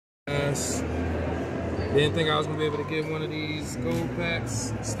guys. Didn't think I was gonna be able to get one of these gold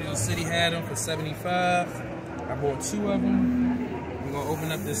packs. Steel City had them for 75. I bought 2 of them. We're gonna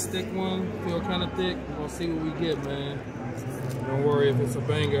open up this thick one. Feel kind of thick. We're gonna see what we get, man. Don't worry, if it's a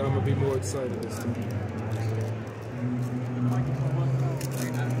banger, I'm gonna be more excited this time.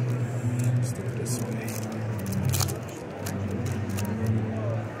 Let's do it this way.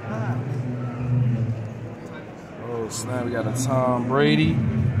 Oh snap! We got a Tom Brady.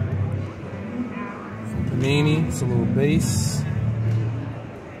 Panini, it's a little base.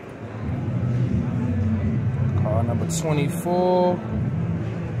 Card number 24.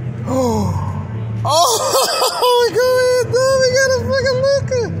 Oh my God, we got a fucking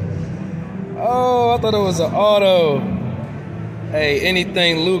Luka. Oh, I thought it was an auto. Hey,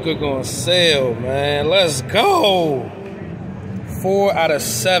 anything Luka gonna sell, man. Let's go. 4 out of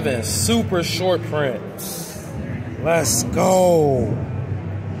 7, super short print. Let's go.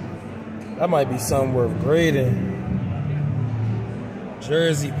 That might be something worth grading.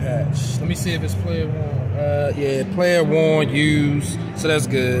 Jersey patch. Let me see if it's player worn. Yeah, player worn, used. So that's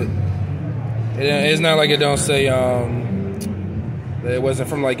good. It's not like it don't say that it wasn't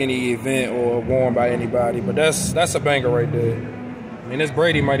from like any event or worn by anybody. But that's a banger right there. I mean, this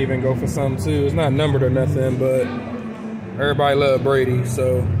Brady might even go for something too. It's not numbered or nothing, but everybody love Brady.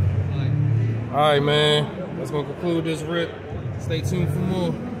 So, all right, man. That's gonna conclude this rip. Stay tuned for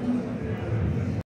more.